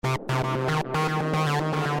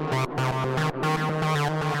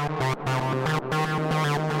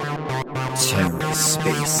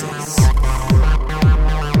TerraSpaces.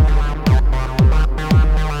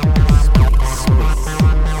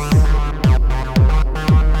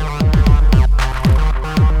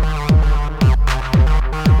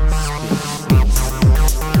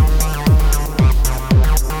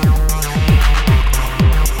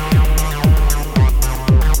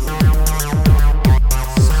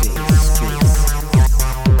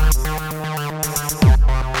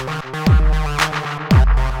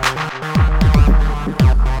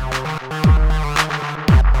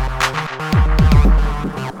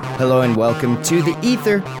 Hello and welcome to The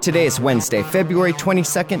Ether. Today is Wednesday, February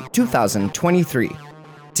 22nd, 2023.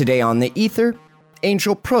 Today on The Ether,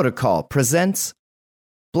 Angel Protocol presents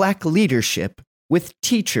Black Leadership with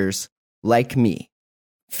Teachers Like Me,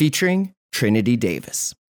 featuring Trinity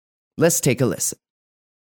Davis. Let's take a listen.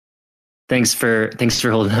 Thanks for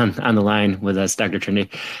holding on the line with us, Dr.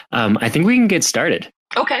 Trinity. I think we can get started.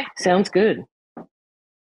 Okay, sounds good.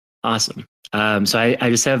 Awesome. So I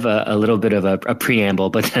just have a little bit of a preamble,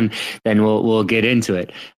 but then we'll get into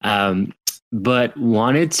it. But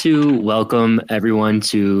wanted to welcome everyone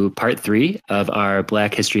to part 3 of our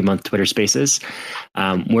Black History Month Twitter Spaces.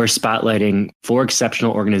 We're spotlighting 4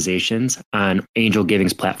 exceptional organizations on Angel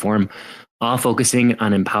Giving's platform, all focusing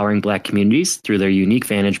on empowering Black communities through their unique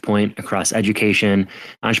vantage point across education,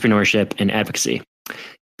 entrepreneurship, and advocacy.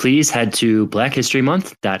 Please head to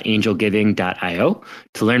blackhistorymonth.angelgiving.io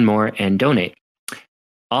to learn more and donate.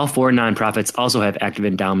 All 4 nonprofits also have active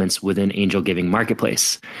endowments within Angel Giving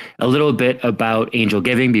Marketplace. A little bit about Angel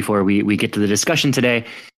Giving before we get to the discussion today.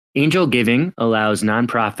 Angel Giving allows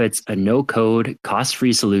nonprofits a no-code,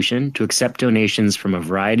 cost-free solution to accept donations from a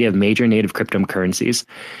variety of major native cryptocurrencies,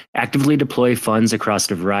 actively deploy funds across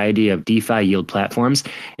a variety of DeFi yield platforms,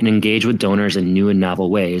 and engage with donors in new and novel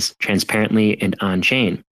ways, transparently and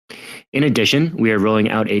on-chain. In addition, we are rolling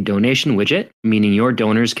out a donation widget, meaning your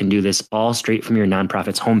donors can do this all straight from your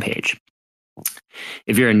nonprofit's homepage.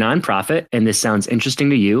 If you're a nonprofit and this sounds interesting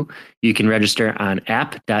to you, you can register on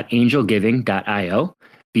app.angelgiving.io,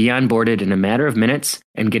 be onboarded in a matter of minutes,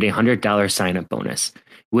 and get a $100 sign-up bonus.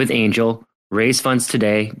 With Angel, raise funds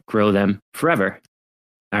today, grow them forever.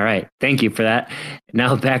 All right. Thank you for that.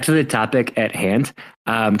 Now back to the topic at hand.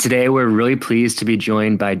 Today, we're really pleased to be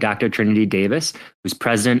joined by Dr. Trinity Davis, who's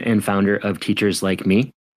president and founder of Teachers Like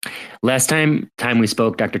Me. Last time we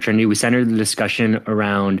spoke, Dr. Trinity, we centered the discussion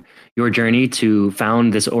around your journey to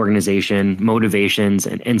found this organization, motivations,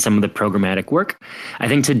 and some of the programmatic work. I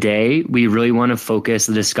think today we really want to focus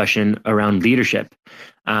the discussion around leadership.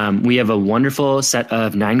 We have a wonderful set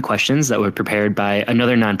of 9 questions that were prepared by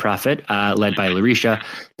another nonprofit led by Larisha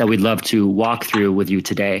that we'd love to walk through with you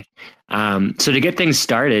today. So to get things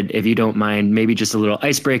started, if you don't mind, maybe just a little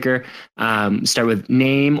icebreaker, start with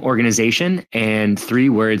name, organization, and 3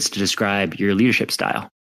 words to describe your leadership style.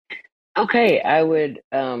 Okay, I would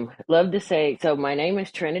love to say, so my name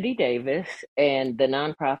is Trinity Davis, and the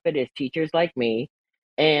nonprofit is Teachers Like Me.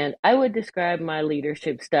 And I would describe my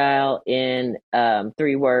leadership style in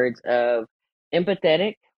 3 words of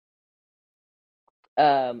empathetic,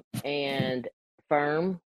 and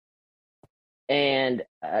firm, and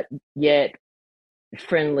yet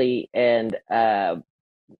friendly and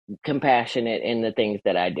compassionate in the things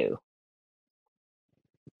that I do.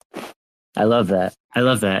 I love that.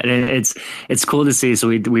 And it's cool to see. So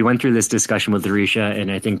we went through this discussion with Larisha,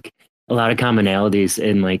 and I think a lot of commonalities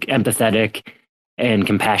in like empathetic and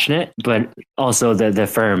compassionate, but also the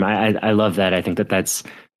firm. I love that. I think that's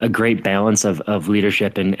a great balance of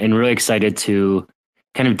leadership, and really excited to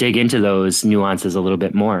kind of dig into those nuances a little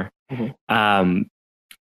bit more. Mm-hmm.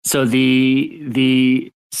 So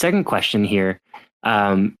the second question here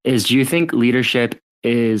is, do you think leadership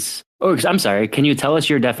is, I'm sorry, can you tell us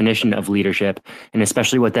your definition of leadership, and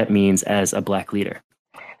especially what that means as a Black leader?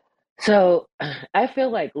 So I feel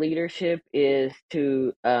like leadership is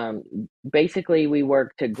to basically we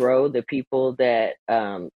work to grow the people that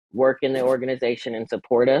work in the organization and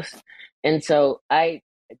support us. And so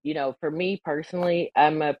for me personally,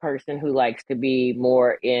 I'm a person who likes to be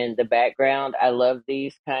more in the background. I love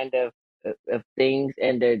these kind of things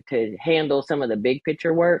and to handle some of the big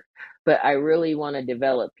picture work. But I really want to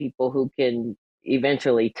develop people who can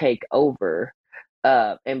eventually take over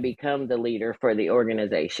and become the leader for the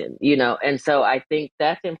organization, and so I think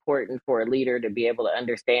that's important for a leader to be able to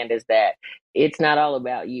understand, is that it's not all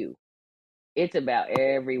about you. It's about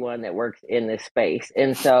everyone that works in this space.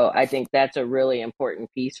 And so I think that's a really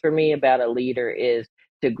important piece for me about a leader, is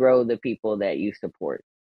to grow the people that you support.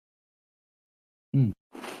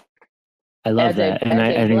 I love that. And As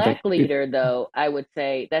a I think black that, leader, though, I would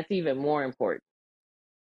say that's even more important.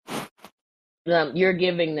 You're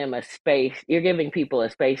giving them a space. You're giving people a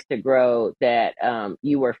space to grow that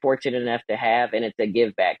you were fortunate enough to have, and it's a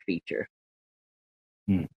give back feature.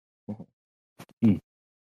 hmm, hmm.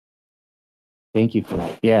 Thank you for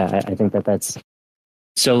that. Yeah, I think that that's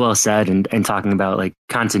so well said, and talking about like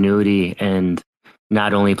continuity and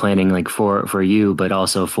not only planning like for you, but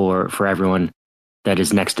also for everyone that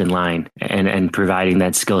is next in line, and providing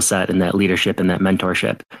that skill set and that leadership and that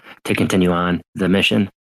mentorship to continue on the mission.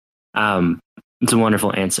 It's a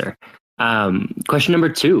wonderful answer. Question number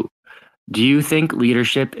 2. Do you think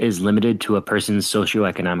leadership is limited to a person's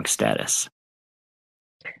socioeconomic status?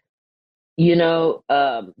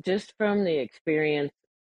 Just from the experience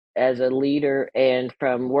as a leader and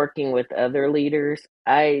from working with other leaders,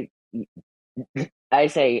 I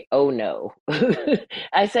say, oh no.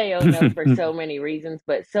 I say, oh no, for so many reasons,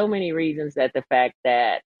 but so many reasons that the fact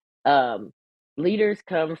that um, leaders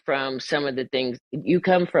come from some of the things you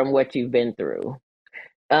come from what you've been through.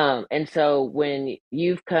 And so when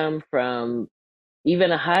you've come from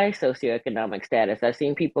even a high socioeconomic status, I've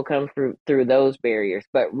seen people come through those barriers,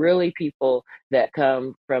 but really people that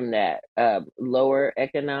come from that lower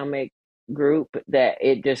economic group, that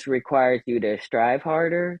it just requires you to strive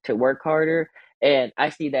harder, to work harder. And I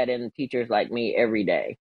see that in teachers like me every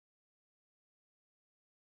day.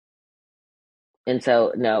 And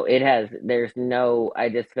so, no, there's no, I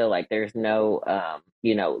just feel like there's no,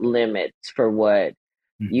 limits for what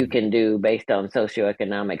you can do based on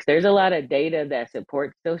socioeconomics. There's a lot of data that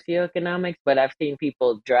supports socioeconomics, but I've seen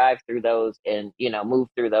people drive through those and, move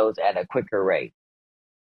through those at a quicker rate.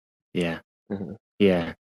 Yeah. Mm-hmm.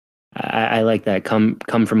 Yeah. I like that. Come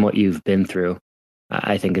from what you've been through,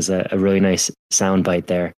 I think is a really nice soundbite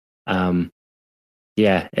there.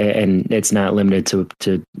 Yeah, and it's not limited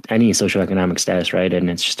to any socioeconomic status, right? And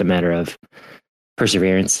it's just a matter of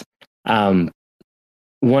perseverance.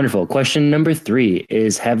 Wonderful. Question number 3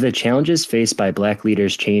 is: have the challenges faced by Black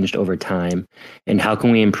leaders changed over time, and how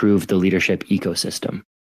can we improve the leadership ecosystem?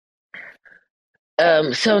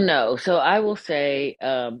 So no, so I will say,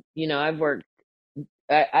 I've worked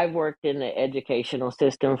in the educational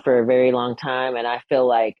system for a very long time, and I feel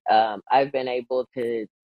like I've been able to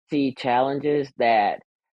see challenges that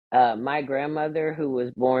my grandmother, who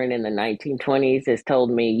was born in the 1920s, has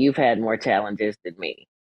told me, you've had more challenges than me.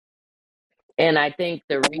 And I think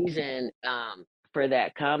the reason for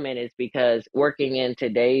that comment is because working in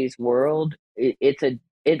today's world,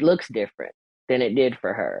 it looks different than it did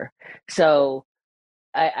for her. So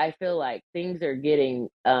I feel like things are getting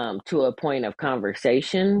to a point of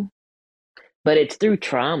conversation, but it's through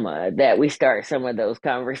trauma that we start some of those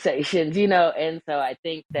conversations, And so I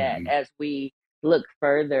think that as we look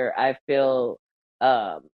further, I feel,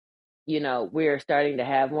 we are starting to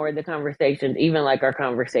have more of the conversations, even like our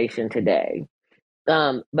conversation today.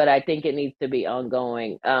 But I think it needs to be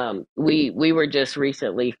ongoing. We were just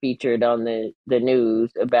recently featured on the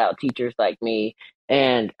news about teachers like me,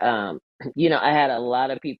 and I had a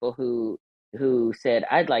lot of people who said,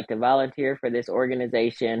 I'd like to volunteer for this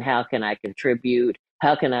organization. How can I contribute?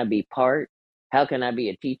 How can I be part? How can I be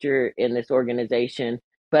a teacher in this organization?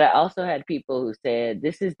 But I also had people who said,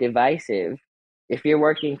 this is divisive. If you're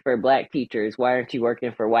working for Black teachers, why aren't you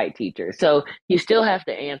working for white teachers? So you still have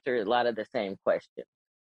to answer a lot of the same questions.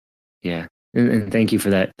 Yeah. And thank you for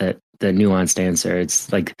the nuanced answer.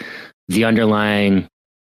 It's like the underlying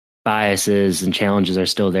biases and challenges are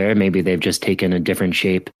still there. Maybe they've just taken a different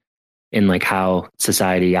shape in like how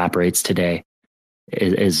society operates today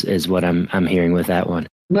is what I'm hearing with that one.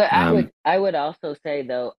 But I would also say,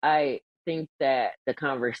 though, I think that the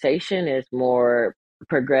conversation is more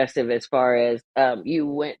progressive as far as you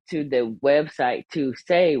went to the website to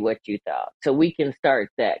say what you thought, so we can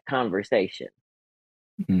start that conversation.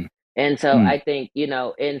 Mm-hmm. And so I think,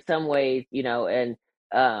 in some ways, and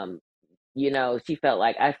she felt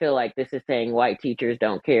like, I feel like this is saying white teachers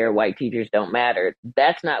don't care, white teachers don't matter.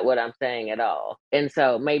 That's not what I'm saying at all. And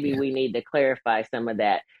so maybe we need to clarify some of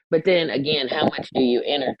that. But then again, how much do you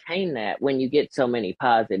entertain that when you get so many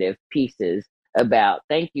positive pieces about,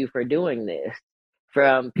 thank you for doing this,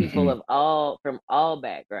 from people from all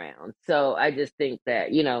backgrounds? So I just think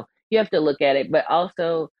that, you have to look at it, but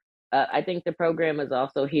also I think the program is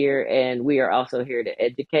also here, and we are also here to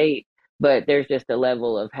educate, but there's just a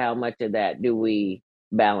level of how much of that do we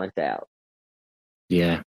balance out.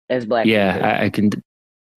 Yeah. As Black people. I can.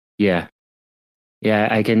 Yeah. Yeah.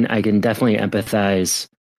 I can definitely empathize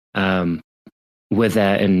with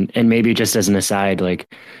that. And maybe just as an aside,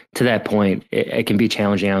 like to that point, it can be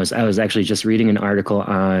challenging. I was actually just reading an article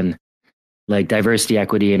on like diversity,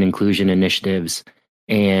 equity, and inclusion initiatives.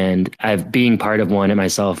 And I've being part of one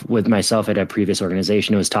with myself at a previous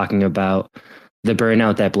organization, it was talking about the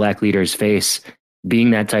burnout that Black leaders face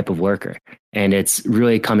being that type of worker. And it's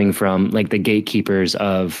really coming from like the gatekeepers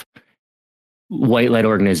of white led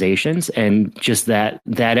organizations, and just that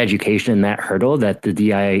education, that hurdle that the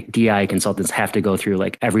DI consultants have to go through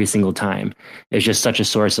like every single time is just such a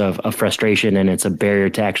source of frustration, and it's a barrier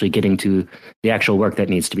to actually getting to the actual work that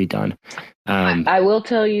needs to be done. I will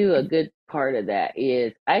tell you a good part of that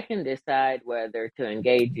is I can decide whether to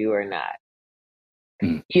engage you or not.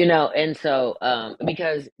 Mm. And so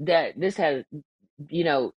because that this has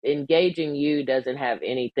engaging you doesn't have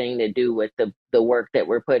anything to do with the work that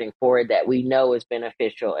we're putting forward that we know is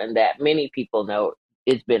beneficial and that many people know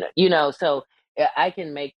is so I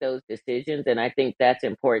can make those decisions, and I think that's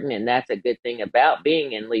important, and that's a good thing about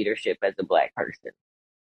being in leadership as a Black person.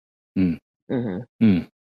 Mm. Mm-hmm. Mm.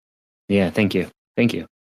 Yeah, thank you.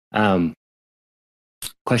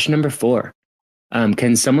 Question number 4.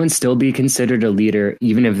 Can someone still be considered a leader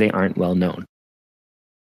even if they aren't well known?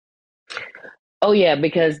 Oh yeah,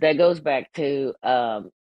 because that goes back to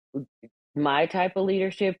my type of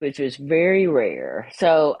leadership, which is very rare.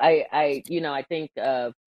 So I think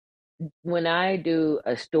when I do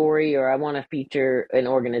a story or I want to feature an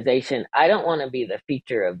organization, I don't want to be the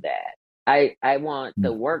feature of that. I want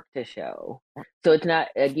the work to show. So it's not,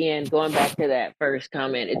 again, going back to that first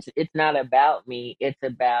comment, it's not about me. It's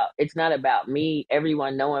not about me,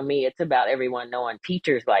 everyone knowing me. It's about everyone knowing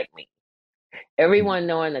teachers like me. Everyone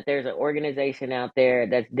knowing that there's an organization out there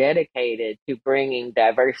that's dedicated to bringing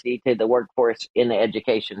diversity to the workforce in the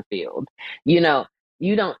education field. You know,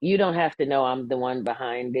 you don't have to know I'm the one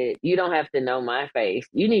behind it. You don't have to know my face.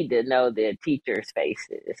 You need to know the teachers'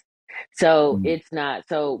 faces. So it's not,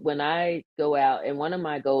 so when I go out, and one of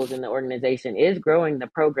my goals in the organization is growing the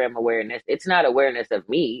program awareness. It's not awareness of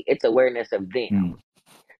me, it's awareness of them.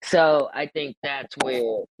 So I think that's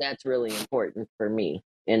really important for me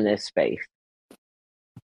in this space.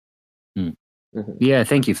 Mm-hmm. Yeah,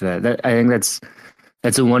 thank you for that. I think that's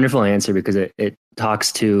a wonderful answer, because it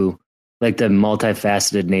talks to like the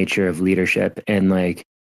multifaceted nature of leadership, and like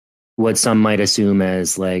what some might assume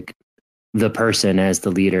as like the person as the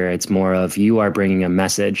leader. It's more of, you are bringing a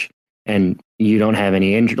message, and you don't have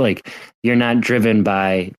any like, you're not driven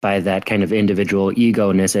by that kind of individual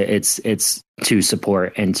ego-ness. It's to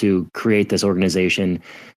support and to create this organization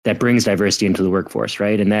that brings diversity into the workforce,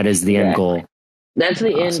 right? And that is the end goal. That's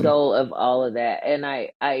the end goal of all of that. And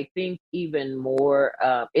I think even more,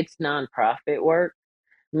 it's nonprofit work,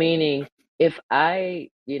 meaning if I,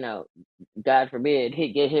 God forbid,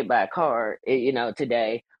 get hit by a car,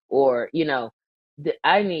 today, or,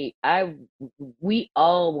 we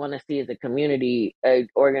all want to see as a community, a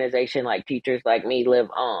organization like Teachers Like Me live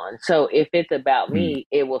on. So if it's about me,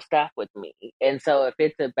 it will stop with me. And so if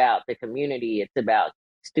it's about the community, it's about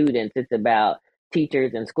students, it's about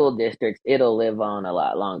teachers and school districts, it'll live on a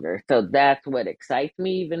lot longer. So that's what excites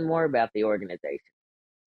me even more about the organization.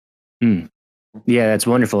 Yeah, that's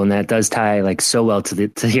wonderful, and that does tie like so well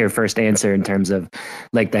to your first answer in terms of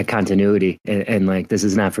like that continuity, and like, this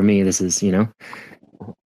is not for me. This is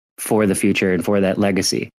for the future and for that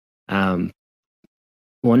legacy.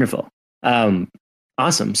 Wonderful.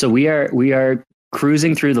 Awesome. So we are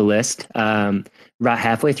cruising through the list. Right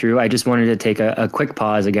halfway through, I just wanted to take a quick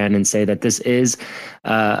pause again and say that this is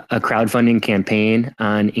a crowdfunding campaign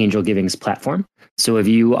on Angel Giving's platform. So if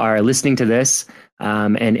you are listening to this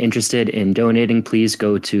and interested in donating, please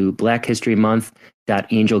go to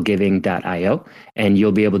blackhistorymonth.angelgiving.io, and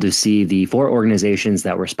you'll be able to see the 4 organizations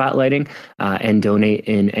that we're spotlighting and donate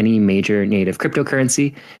in any major native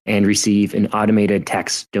cryptocurrency and receive an automated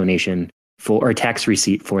tax donation or tax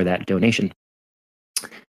receipt for that donation.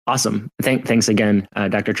 Awesome. Thanks again,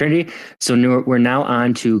 Dr. Trinity. So we're now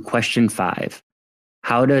on to question 5.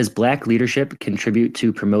 How does Black leadership contribute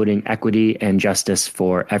to promoting equity and justice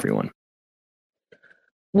for everyone?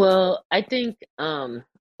 Well, I think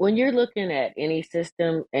when you're looking at any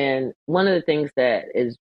system, and one of the things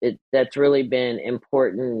that's really been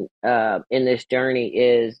important in this journey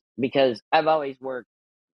is because I've always worked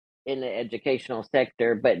in the educational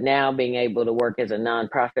sector, but now being able to work as a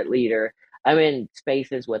nonprofit leader, I'm in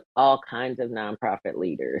spaces with all kinds of nonprofit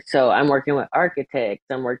leaders. So I'm working with architects,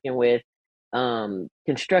 I'm working with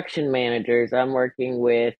construction managers, I'm working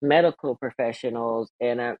with medical professionals,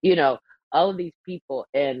 and all of these people.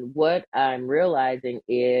 And what I'm realizing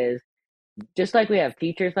is, just like we have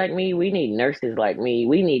teachers like me, we need nurses like me,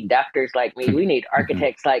 we need doctors like me, we need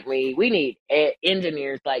architects like me, we need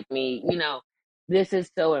engineers like me. This is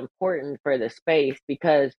so important for the space,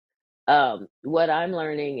 because what I'm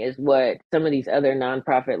learning is what some of these other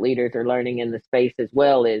nonprofit leaders are learning in the space as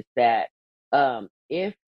well, is that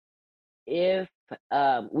if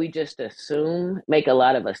we just make a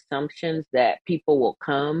lot of assumptions that people will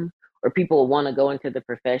come or people will want to go into the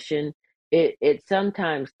profession, it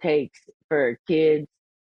sometimes takes for kids,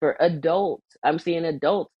 for adults. I'm seeing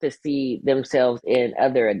adults to see themselves in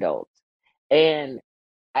other adults, and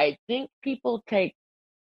I think people take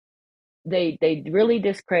they really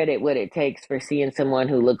discredit what it takes for seeing someone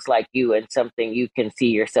who looks like you and something you can see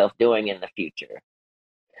yourself doing in the future.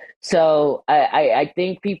 So I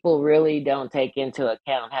think people really don't take into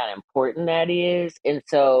account how important that is. And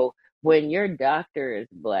so when your doctor is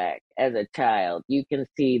black as a child, you can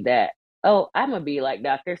see that, oh, I'm gonna be like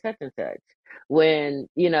Dr. Such and such. When,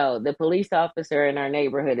 the police officer in our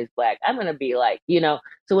neighborhood is black, I'm gonna be like.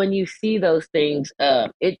 So when you see those things,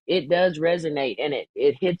 it does resonate, and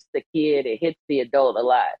it hits the kid, it hits the adult a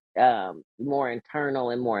lot more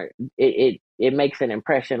internal, and more it makes an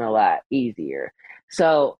impression a lot easier.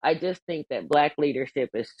 So I just think that Black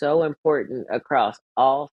leadership is so important across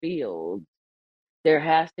all fields. There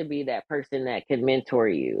has to be that person that can mentor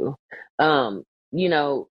you. Um, you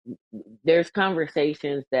know, there's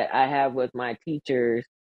conversations that I have with my teachers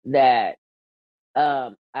that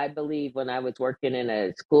I believe when I was working in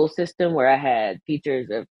a school system where I had teachers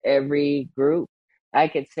of every group, I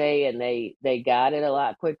could say, and they got it a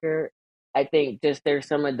lot quicker. I think just there's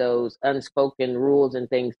some of those unspoken rules and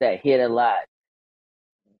things that hit a lot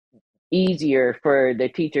easier for the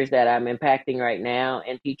teachers that I'm impacting right now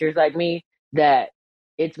and teachers like me, that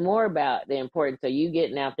it's more about the importance of you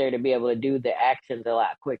getting out there to be able to do the actions a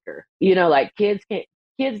lot quicker. Like kids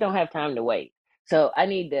don't have time to wait. So I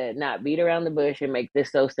need to not beat around the bush and make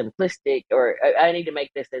this so simplistic, or I need to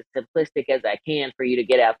make this as simplistic as I can for you to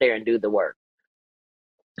get out there and do the work.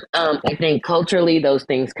 I think culturally those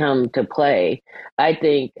things come to play. I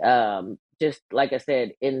think just like I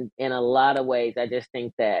said, in a lot of ways, I just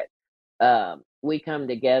think that we come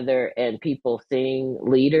together and people seeing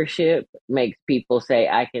leadership makes people say,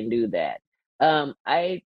 I can do that.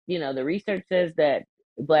 The research says that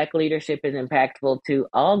Black leadership is impactful to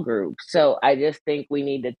all groups. So I just think we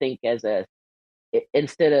need to think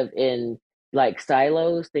instead of in like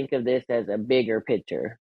silos, think of this as a bigger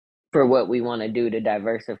picture for what we want to do to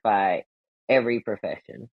diversify every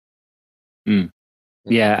profession. Mm.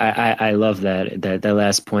 Yeah, I love that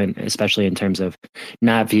last point, especially in terms of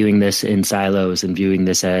not viewing this in silos and viewing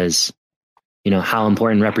this as, how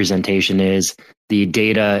important representation is. The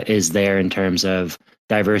data is there in terms of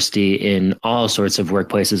diversity in all sorts of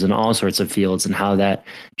workplaces and all sorts of fields, and how that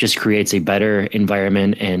just creates a better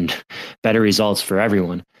environment and better results for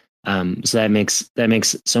everyone. So that makes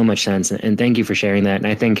so much sense. And thank you for sharing that. And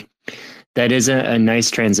I think that is a nice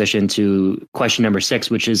transition to question number 6,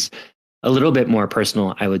 which is a little bit more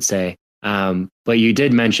personal, I would say. But you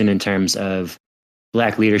did mention in terms of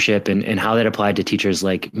Black leadership and how that applied to teachers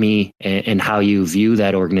like me, and how you view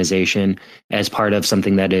that organization as part of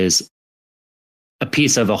something that is a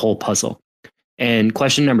piece of a whole puzzle. And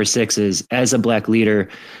question number 6 is, as a Black leader,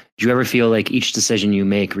 do you ever feel like each decision you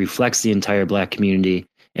make reflects the entire Black community?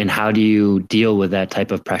 And how do you deal with that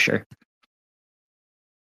type of pressure?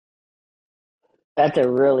 That's a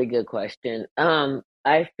really good question.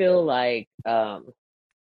 I feel like I've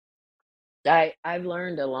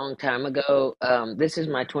learned a long time ago. This is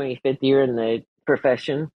my 25th year in the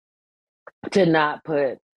profession, to not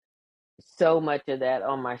put so much of that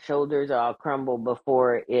on my shoulders, or I'll crumble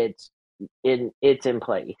before it's in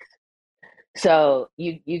place. So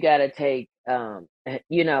you got to take, I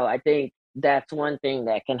think that's one thing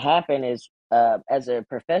that can happen is, as a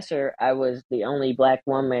professor, I was the only Black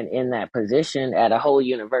woman in that position at a whole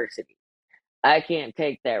university. I can't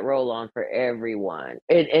take that role on for everyone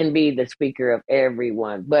and be the speaker of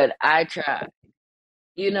everyone, but I try.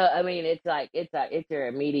 I mean, it's like it's your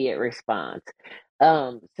immediate response.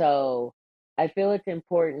 So I feel it's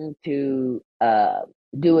important to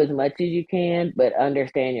do as much as you can, but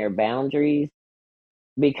understand your boundaries,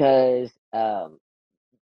 because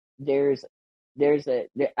there's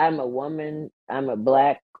I'm a woman, I'm a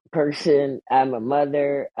Black person, I'm a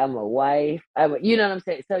mother, I'm a wife, you know what I'm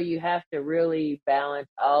saying? So you have to really balance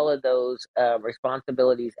all of those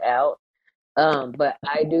responsibilities out. But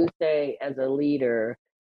I do say, as a leader,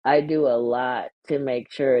 I do a lot to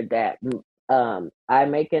make sure that I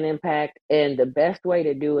make an impact. And the best way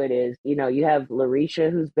to do it is, you have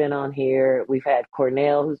Larisha who's been on here. We've had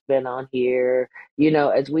Cornell who's been on here.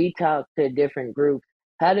 As we talk to different groups,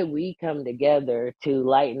 how do we come together to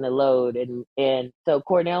lighten the load? And so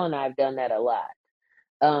Cornell and I have done that a lot.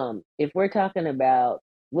 If we're talking about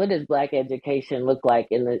what does Black education look like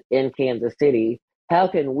in Kansas City? How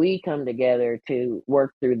can we come together to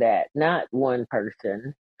work through that? Not one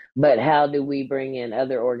person, but how do we bring in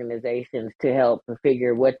other organizations to help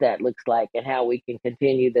figure what that looks like and how we can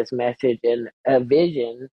continue this message and a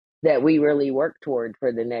vision that we really work toward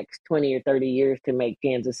for the next 20 or 30 years to make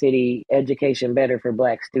Kansas City education better for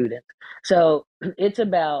Black students. So it's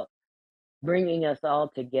about bringing us all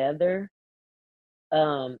together.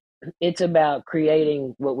 um, it's about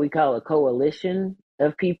creating what we call a coalition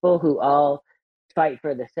of people who all fight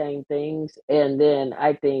for the same things, and then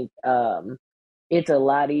I think it's a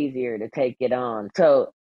lot easier to take it on.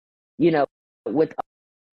 So you know, with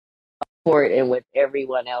support and with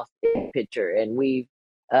everyone else in the picture, and we've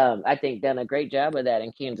I think done a great job of that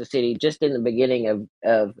in Kansas City just in the beginning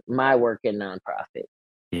of my work in nonprofit.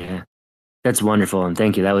 Yeah. That's wonderful, and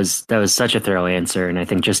thank you. That was such a thorough answer. And I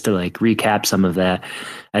think just to like recap some of that,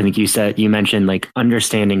 I think you mentioned like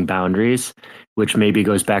understanding boundaries, which maybe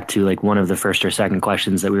goes back to like one of the first or second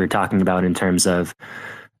questions that we were talking about in terms of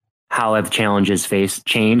how have challenges faced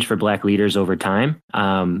change for Black leaders over time,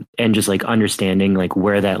 and just like understanding like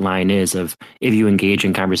where that line is of if you engage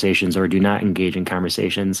in conversations or do not engage in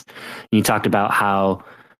conversations. And you talked about how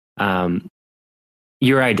um,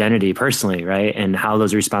 your identity personally, right? And how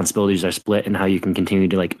those responsibilities are split and how you can continue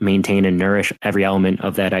to like maintain and nourish every element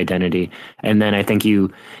of that identity. And then I think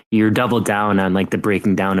you're doubled down on like the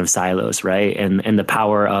breaking down of silos, right? And the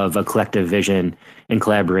power of a collective vision and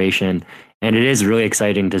collaboration. And it is really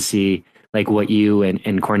exciting to see like what you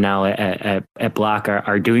and Cornell at Block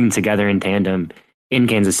are doing together in tandem in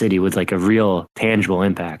Kansas City with like a real tangible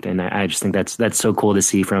impact. And I just think that's so cool to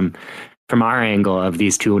see from our angle of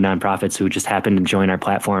these two nonprofits who just happened to join our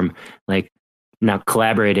platform, like now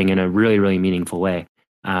collaborating in a really, really meaningful way.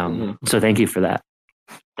 So thank you for that.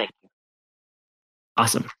 Thank you.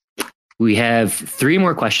 Awesome. We have three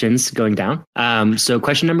more questions going down. So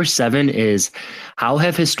question number 7 is, how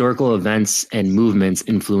have historical events and movements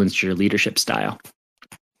influenced your leadership style?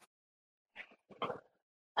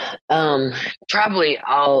 Probably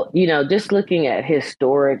all, just looking at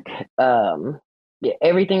historic, yeah,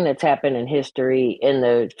 everything that's happened in history in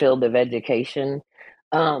the field of education.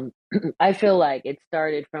 Um, I feel like it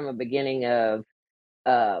started from a beginning of,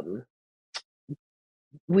 um,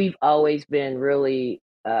 we've always been really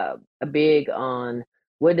big on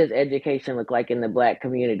what does education look like in the Black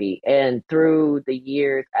community, and through the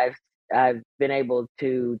years, I've been able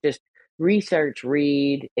to just research,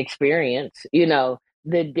 read, experience,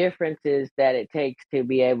 the differences that it takes to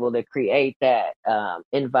be able to create that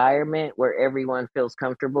environment where everyone feels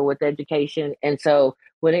comfortable with education. And so,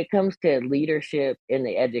 when it comes to leadership in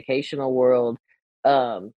the educational world,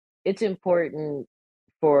 um, it's important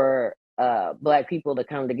for Black people to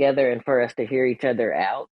come together and for us to hear each other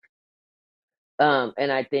out.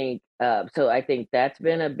 And I think so. I think that's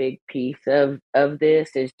been a big piece of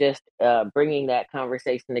this is just bringing that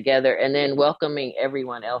conversation together and then welcoming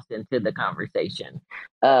everyone else into the conversation.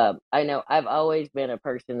 I know I've always been a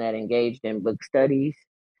person that engaged in book studies.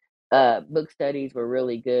 Book studies were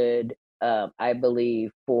really good, I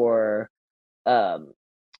believe, for um,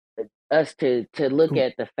 us to look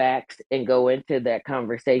at the facts and go into that I'm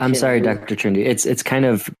conversation. sorry, Dr. Trinity. It's kind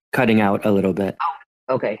of cutting out a little bit.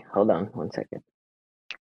 Okay, hold on one second.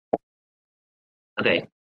 Okay.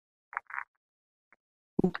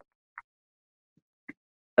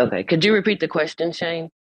 Okay. Could you repeat the question, Shane?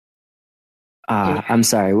 I'm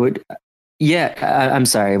sorry. Yeah, I'm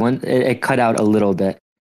sorry. It cut out a little bit.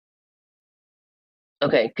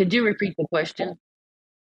 Okay. Could you repeat the question?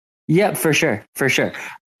 Yeah, for sure. For sure.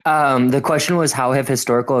 The question was, how have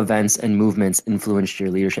historical events and movements influenced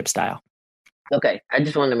your leadership style? Okay. I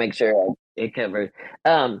just wanted to make sure it covered.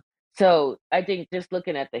 So I think just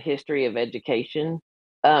looking at the history of education,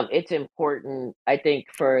 it's important, I think,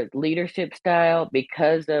 for leadership style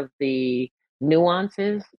because of the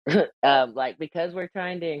nuances, like because we're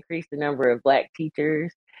trying to increase the number of Black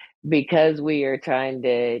teachers, because we are trying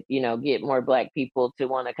to, get more Black people to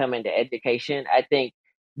want to come into education. I think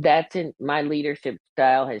that's in my leadership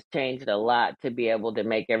style has changed a lot to be able to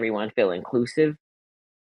make everyone feel inclusive,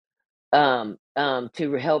 to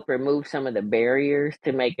help remove some of the barriers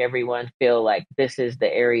to make everyone feel like this is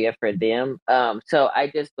the area for them. So I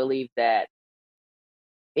just believe that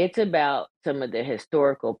it's about some of the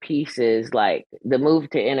historical pieces, like the move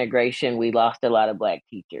to integration. We lost a lot of Black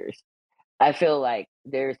teachers. I feel like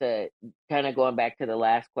there's a kind of going back to the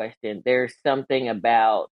last question, there's something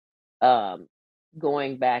about um,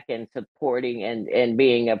 going back and supporting and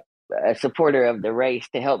being a supporter of the race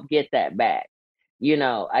to help get that back.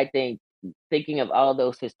 I think thinking of all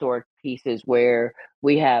those historic pieces where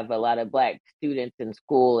we have a lot of Black students in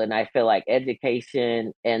school, and I feel like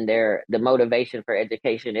education and the motivation for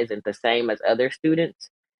education isn't the same as other students,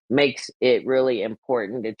 makes it really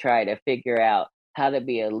important to try to figure out how to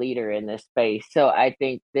be a leader in this space. So I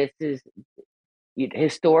think this is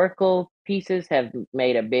historical pieces have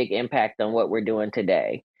made a big impact on what we're doing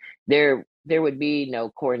today. There would be no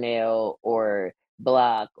Cornell or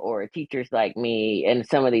Block or teachers like me and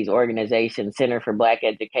some of these organizations, Center for Black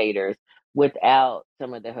Educators, without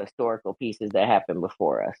some of the historical pieces that happened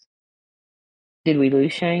before us. Did we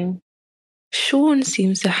lose Shane? Sean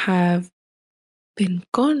seems to have been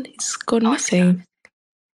gone. He's gone missing.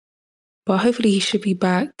 But hopefully he should be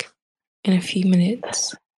back in a few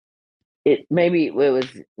minutes. Maybe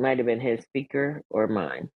it might have been his speaker or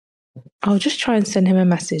mine. I'll just try and send him a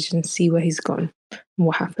message and see where he's gone and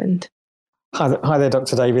what happened. Hi there,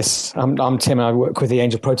 Dr. Davis. I'm Tim. I work with the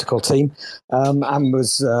Angel Protocol team and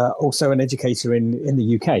was also an educator in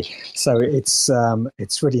the UK. So it's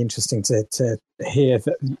really interesting to hear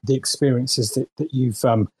the experiences that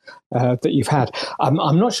you've had.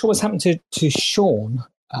 I'm not sure what's happened to Sean.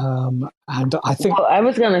 And I think I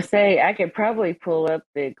was going to say I could probably pull up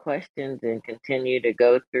the questions and continue to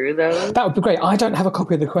go through those. That would be great. I don't have a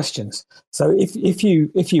copy of the questions, so if you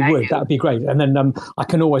would, that would be great. And then I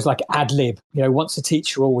can always ad lib. Once a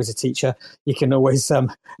teacher, always a teacher. You can always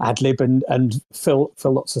ad lib and fill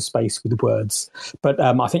lots of space with words. But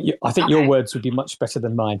I think your words would be much better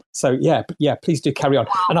than mine. So yeah, please do carry on.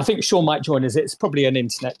 And I think Sean might join us. It's probably an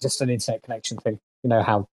internet connection thing. You know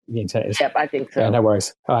how the internet is. Yep, I think so. Yeah, no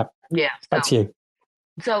worries. All right. Yeah. Back to you.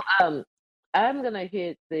 So I'm going to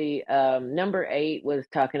hit the number 8 was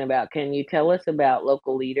talking about, can you tell us about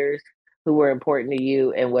local leaders who were important to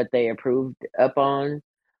you and what they improved upon?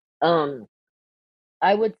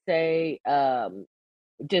 I would say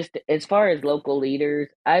just as far as local leaders,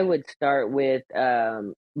 I would start with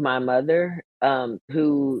my mother,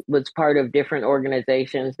 who was part of different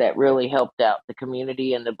organizations that really helped out the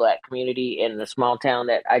community and the Black community in the small town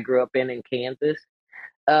that I grew up in Kansas.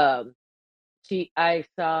 I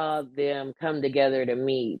saw them come together to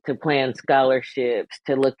meet, to plan scholarships,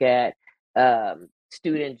 to look at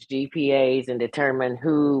students' GPAs and determine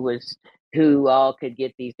who all could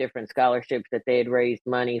get these different scholarships that they had raised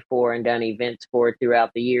money for and done events for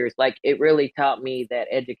throughout the years. It really taught me that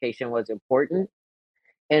education was important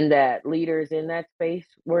and that leaders in that space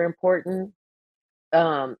were important.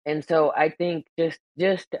 And so I think just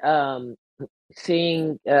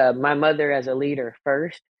seeing my mother as a leader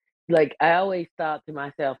first, I always thought to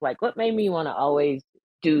myself, what made me want to always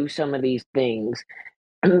do some of these things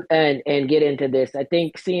and get into this? I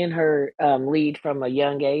think seeing her lead from a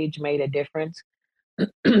young age made a difference.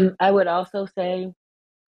 I would also say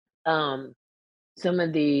some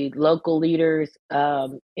of the local leaders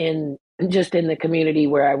in the community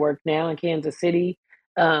where I work now in Kansas City.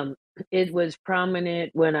 It was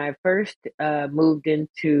prominent when I first moved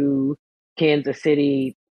into Kansas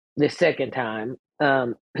City the second time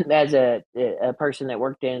as a person that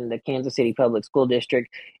worked in the Kansas City Public School District.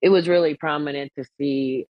 It was really prominent to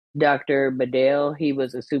see Dr. Bedell. He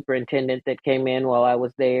was a superintendent that came in while I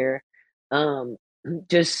was there. Kind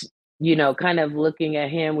of looking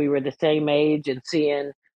at him, we were the same age, and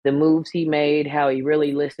seeing the moves he made, how he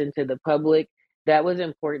really listened to the public. That was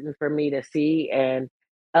important for me to see. And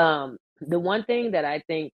the one thing that I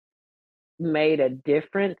think made a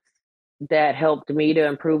difference that helped me to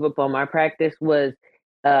improve upon my practice was,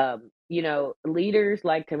 leaders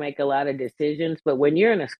like to make a lot of decisions, but when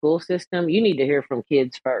you're in a school system, you need to hear from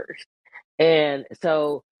kids first. And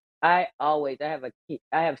so I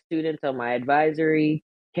have students on my advisory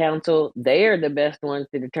council. They are the best ones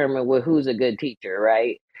to determine who's a good teacher,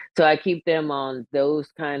 right? So I keep them on those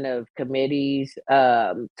kind of committees.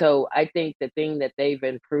 So I think the thing that they've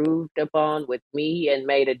improved upon with me and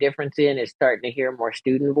made a difference in is starting to hear more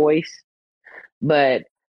student voice. But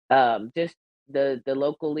just the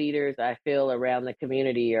local leaders I feel around the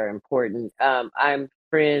community are important. I'm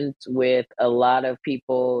friends with a lot of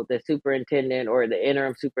people, the superintendent or the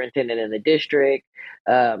interim superintendent in the district,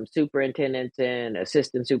 superintendents and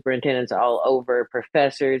assistant superintendents all over,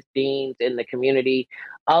 professors, deans in the community.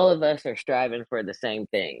 All of us are striving for the same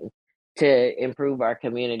thing, to improve our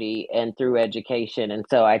community and through education. And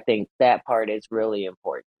so I think that part is really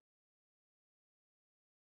important.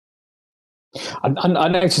 I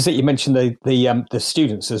noticed that you mentioned the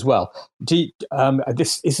students as well.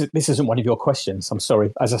 This isn't one of your questions. I'm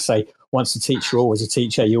sorry. As I say, once a teacher, always a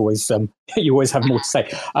teacher. You always have more to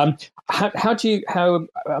say.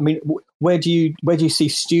 where do you see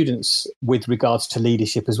students with regards to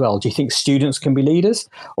leadership as well? Do you think students can be leaders,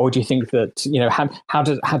 or do you think that,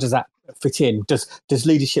 how does that fit in? Does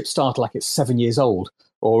leadership start like it's 7 years old,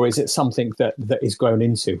 or is it something that is grown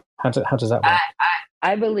into? How does that work?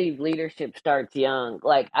 I believe leadership starts young.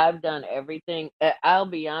 Like, I've done everything. I'll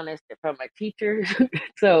be honest, from a teacher.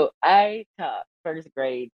 So I taught first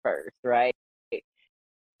grade first, right?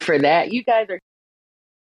 For that, you guys are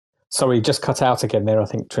Sorry, just cut out again there, I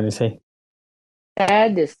think, Trinity.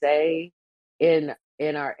 sad to say, in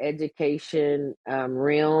our education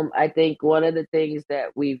realm. I think one of the things that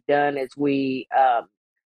we've done is we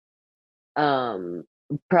um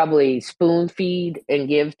probably spoon feed and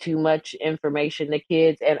give too much information to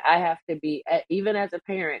kids, and I have to be, even as a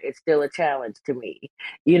parent, it's still a challenge to me.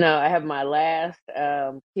 I have my last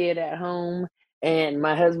kid at home, and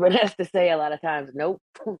my husband has to say a lot of times, nope,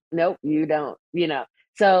 nope, you don't.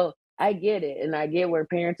 So I get it, and I get where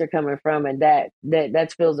parents are coming from, and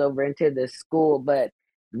that spills over into the school, but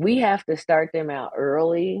we have to start them out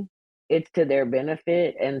early. It's to their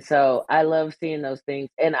benefit. And so I love seeing those things.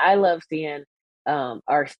 And I love seeing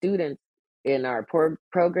our students in our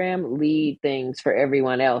program lead things for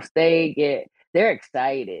everyone else. They're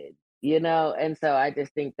excited, and so I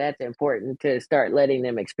just think that's important to start letting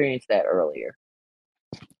them experience that earlier.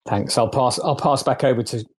 Thanks. I'll pass back over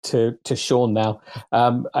to Sean now.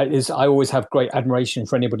 I always have great admiration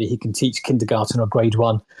for anybody who can teach kindergarten or grade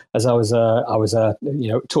one. As I was taught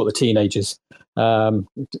the teenagers,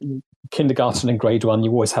 kindergarten and grade one.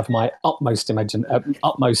 You always have my utmost admiration.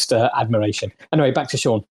 Anyway, back to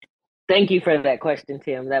Sean. Thank you for that question,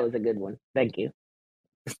 Tim. That was a good one. Thank you.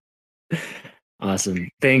 Awesome.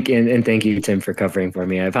 Thank you, Tim, for covering for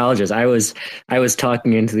me. I apologize. I was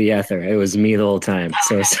talking into the ether. It was me the whole time.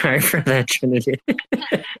 So sorry for that, Trinity.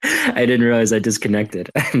 I didn't realize I disconnected.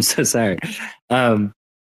 I'm so sorry.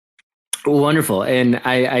 Wonderful. And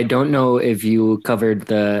I don't know if you covered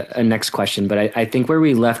the next question, but I think where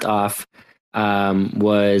we left off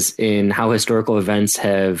was in how historical events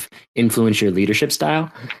have influenced your leadership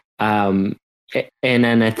style. And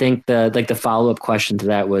then I think the follow-up question to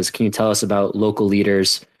that was, can you tell us about local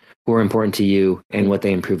leaders who are important to you and what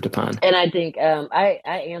they improved upon? And I think I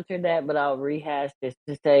answered that, but I'll rehash this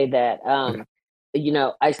to say that,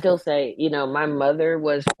 I still say, my mother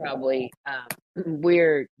was probably,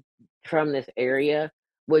 we're from this area,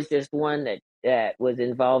 was just one that was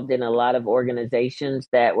involved in a lot of organizations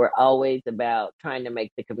that were always about trying to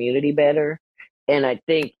make the community better. And I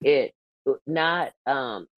think I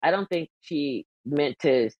don't think she meant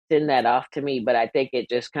to send that off to me, but I think it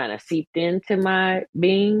just kind of seeped into my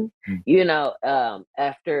being,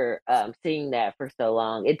 after seeing that for so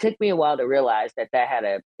long. It took me a while to realize that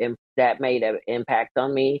made an impact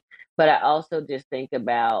on me. But I also just think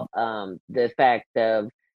about the fact of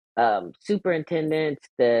superintendents,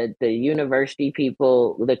 the university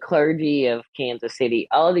people, the clergy of Kansas City.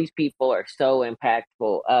 All of these people are so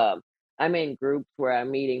impactful. I'm in groups where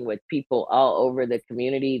I'm meeting with people all over the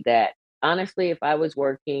community that, honestly, if I was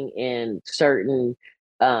working in certain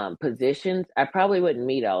positions, I probably wouldn't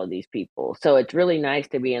meet all of these people. So it's really nice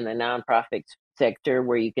to be in the nonprofit sector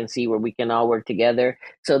where you can see where we can all work together.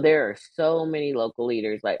 So there are so many local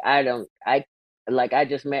leaders. I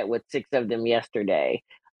just met with 6 of them yesterday.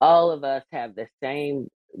 All of us have the same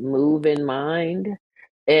move in mind,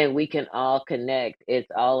 and we can all connect.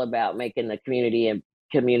 It's all about making the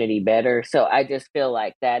community better. So I just feel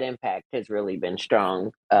like that impact has really been strong,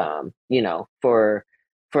 for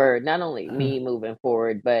not only me moving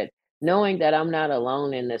forward, but knowing that I'm not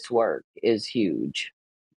alone in this work is huge.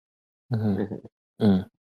 Mm-hmm. Mm.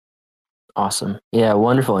 Awesome. Yeah,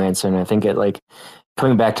 wonderful answer. And I think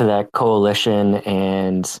coming back to that coalition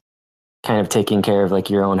and kind of taking care of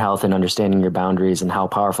your own health and understanding your boundaries and how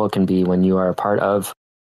powerful it can be when you are a part of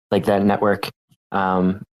that network.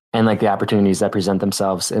 And the opportunities that present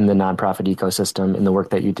themselves in the nonprofit ecosystem in the work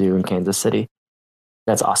that you do in Kansas City.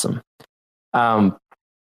 That's awesome.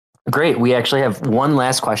 Great. We actually have one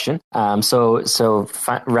last question.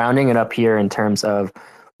 Rounding it up here in terms of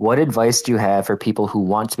what advice do you have for people who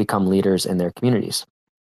want to become leaders in their communities?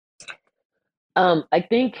 I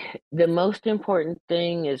think the most important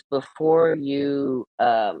thing is before you,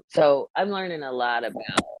 so I'm learning a lot about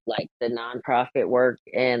the nonprofit work,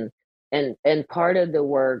 and part of the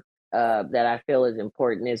work that I feel is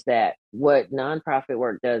important is that what nonprofit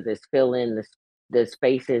work does is fill in the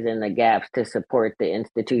spaces and the gaps to support the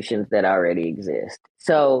institutions that already exist.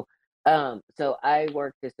 So I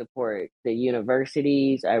work to support the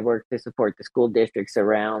universities, I work to support the school districts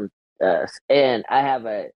around us, and I have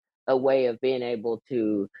a way of being able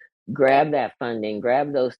to grab that funding,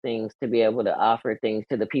 grab those things to be able to offer things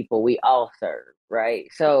to the people we all serve, right?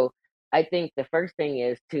 So I think the first thing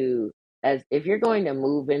is as if you're going to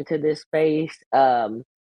move into this space, you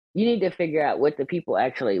need to figure out what the people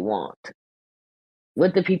actually want,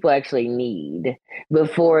 what the people actually need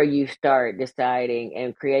before you start deciding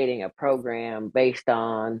and creating a program based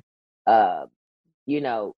on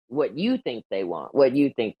what you think they want, what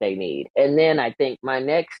you think they need. And then I think my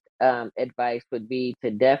next advice would be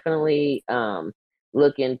to definitely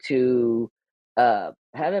look into how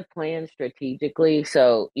to plan strategically.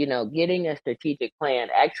 So, getting a strategic plan,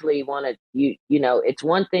 actually it's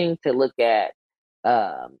one thing to look at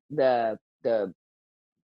the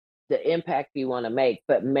impact you want to make,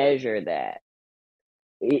 but measure that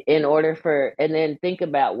and then think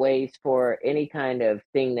about ways for any kind of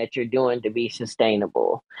thing that you're doing to be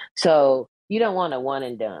sustainable. So you don't want a one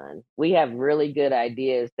and done. We have really good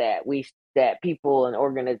ideas that people and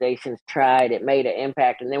organizations tried, it made an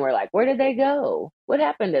impact, and then we're like, where did they go? What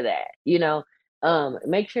happened to that?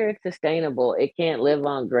 Make sure it's sustainable. It can't live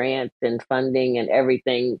on grants and funding and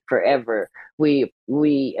everything forever. We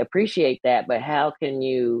appreciate that, but how can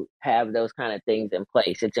you have those kind of things in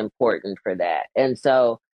place? It's important for that. And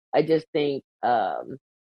so I just think, as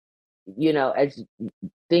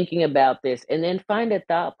thinking about this, and then find a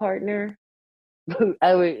thought partner.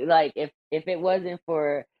 I would like if it wasn't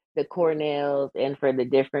for the Cornells and for the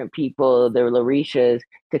different people, the Larishas,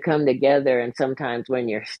 to come together, and sometimes when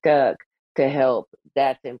you're stuck, to help,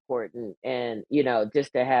 that's important. And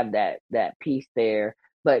just to have that piece there,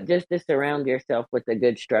 but just to surround yourself with a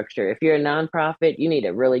good structure. If you're a nonprofit, you need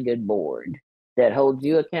a really good board that holds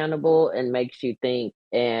you accountable and makes you think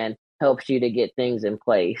and helps you to get things in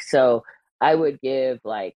place. So I would give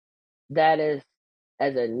that is,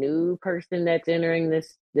 as a new person that's entering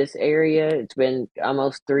this area, it's been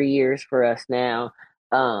almost 3 years for us now.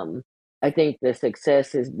 I think the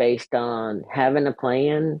success is based on having a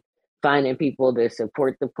plan, finding people to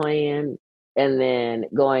support the plan, and then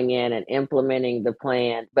going in and implementing the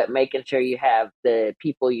plan, but making sure you have the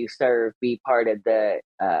people you serve be part of the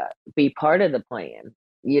plan,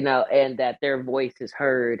 and that their voice is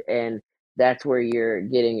heard, and that's where you're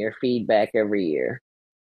getting your feedback every year.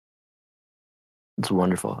 It's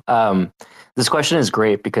wonderful. This question is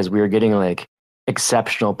great because we are getting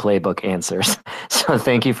exceptional playbook answers. So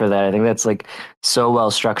thank you for that. I think that's so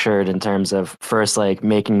well structured in terms of first,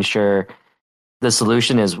 making sure the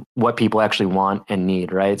solution is what people actually want and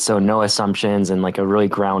need, right? So no assumptions and a really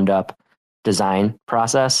ground up design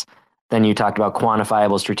process. Then you talked about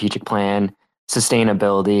quantifiable strategic plan,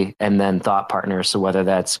 sustainability, and then thought partners. So whether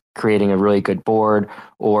that's creating a really good board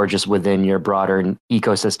or just within your broader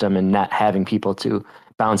ecosystem and not having people to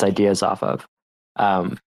bounce ideas off of.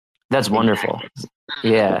 That's wonderful.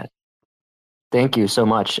 Yeah. Thank you so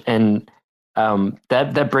much. And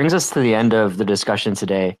that brings us to the end of the discussion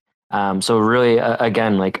today. So really,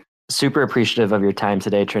 again, super appreciative of your time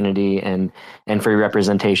today, Trinity, and for your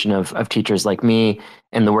representation of teachers like me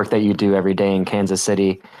and the work that you do every day in Kansas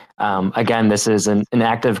City. Again, this is an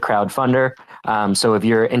active crowdfunder. So if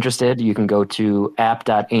you're interested, you can go to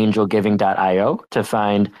app.angelgiving.io to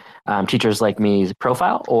find teachers like me's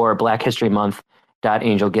profile, or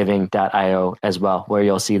blackhistorymonth.angelgiving.io as well, where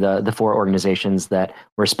you'll see the 4 organizations that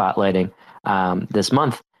we're spotlighting this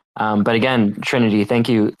month. But again, Trinity, thank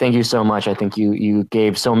you so much. I think you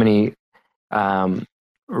gave so many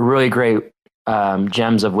really great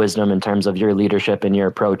gems of wisdom in terms of your leadership and your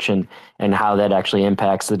approach and how that actually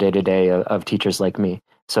impacts the day-to-day of teachers like me.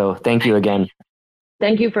 So thank you again.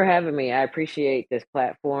 Thank you for having me. I appreciate this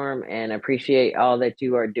platform and appreciate all that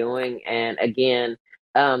you are doing. And again,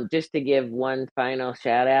 just to give one final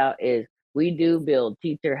shout out is we do build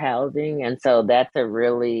teacher housing. And so that's a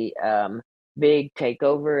really big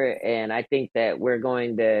takeover. And I think that we're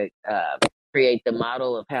going to create the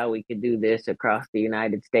model of how we could do this across the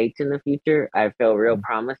United States in the future. I feel real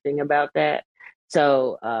promising about that.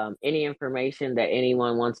 So any information that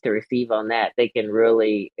anyone wants to receive on that, they can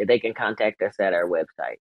contact us at our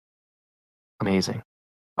website. Amazing.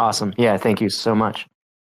 Awesome. Yeah. Thank you so much.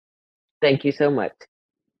 Thank you so much.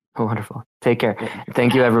 Oh, wonderful. Take care.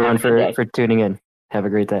 Thank you everyone for tuning in. Have a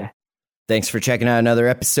great day. Thanks for checking out another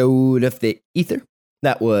episode of The Ether.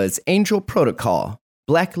 That was Angel Protocol,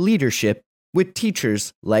 Black Leadership with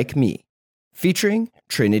Teachers Like Me, featuring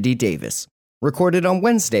Trinity Davis. Recorded on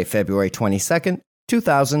Wednesday, February 22nd,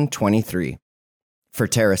 2023. For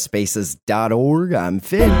TerraSpaces.org, I'm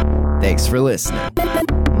Finn. Thanks for listening.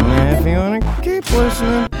 And if you want to keep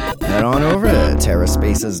listening, head on over to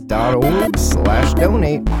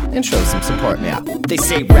terraspaces.org/donate and show some support. Yeah. They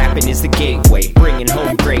say rapping is the gateway, bringing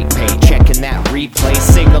home great pay. Checking that replay,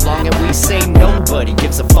 sing along and we say nobody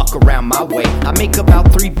gives a fuck around my way. I make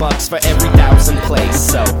about $3 for every 1,000 plays,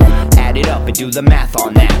 so add it up and do the math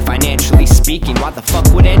on that. Financially speaking, why the fuck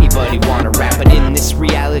would anybody wanna rap? But in this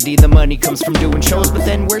reality, the money comes from doing shows. But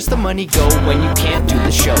then where's the money go when you can't do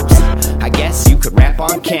the shows? I guess you could rap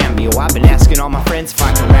on Cameo. I've been asking all my friends if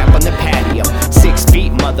I can rap on the patio. 6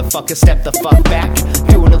 feet, motherfucker, step the fuck back.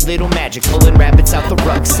 Doing a little magic, pulling rabbits out the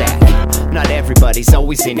rucksack. Not everybody's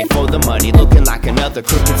always in it for the money. Looking like another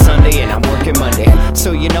crooked Sunday and I'm working Monday.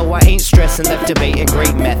 So you know I ain't stressing, left debating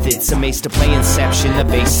great methods. Amazed to play Inception, the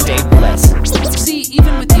bass stay blessed. See,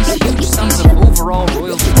 even with these huge sums of overall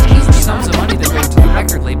royalties, these sums of money that go to the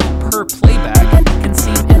record label per playback can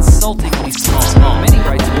seem insultingly small. Many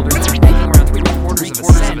rights holders are making around 3/4 of a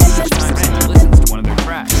cent each time someone listens to one of their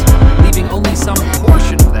tracks, leaving only some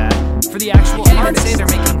portion of that for the actual artist. Can't even say they're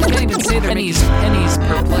making pennies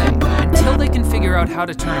per play. Until they can figure out how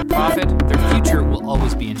to turn a profit, their future will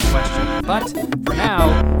always be in question. But for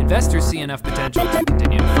now, investors see enough potential to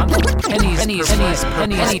continue to fund them. Pennies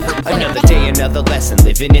per play. Another day, another lesson.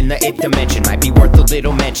 Living in the 8th dimension might be worth a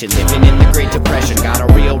little mention. Living in the Great Depression, got a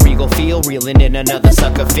real regal feel. Reeling in another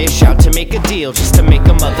sucker fish, out to make a deal just to make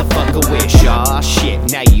a motherfucker wish. Aw shit,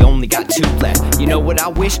 now you only got 2 left. You know what I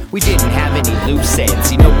wish? We didn't have any loose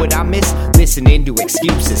ends. You know what I miss? Listening to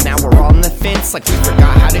excuses. Now we're on the fence like we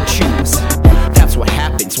forgot how to choose. That's what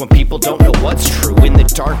happens when people don't know what's true. In the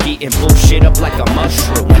dark, eating bullshit up like a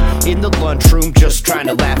mushroom. In the lunchroom, just trying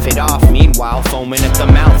to laugh it off. Meanwhile, foaming at the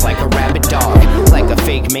mouth like a rabid dog. Like a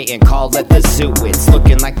fake mating call at the zoo. It's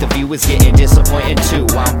looking like the view is getting disappointed too.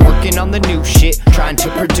 I'm working on the new shit, trying to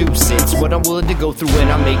produce it. It's what I'm willing to go through when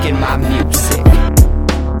I'm making my music.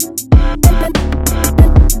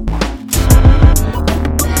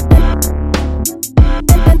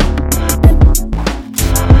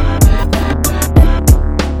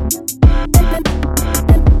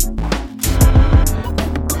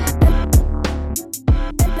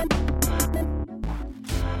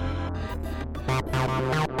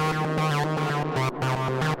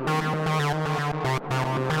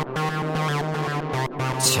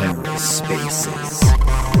 TerraSpaces.